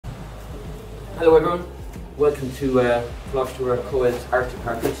Hello everyone, welcome to Coláiste Mhuire Co-ed's art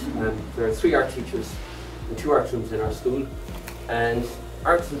department. There are 3 art teachers and 2 art rooms in our school, and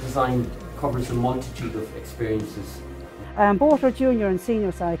arts and design covers a multitude of experiences. Both our junior and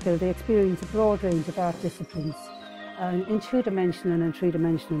senior cycle, they experience a broad range of art disciplines in 2-dimensional and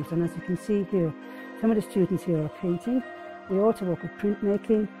 3-dimensionals, and as you can see here, some of the students here are painting. We also work with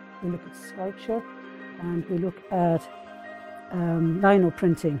printmaking, we look at sculpture, and we look at lino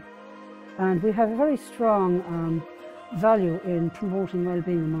printing. And we have a very strong value in promoting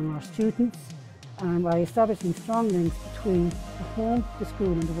well-being among our students by establishing strong links between the home, the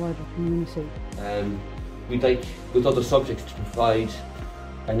school and the wider community. We'd like, with other subjects, to provide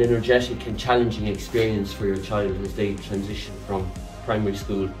an energetic and challenging experience for your child as they transition from primary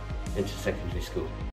school into secondary school.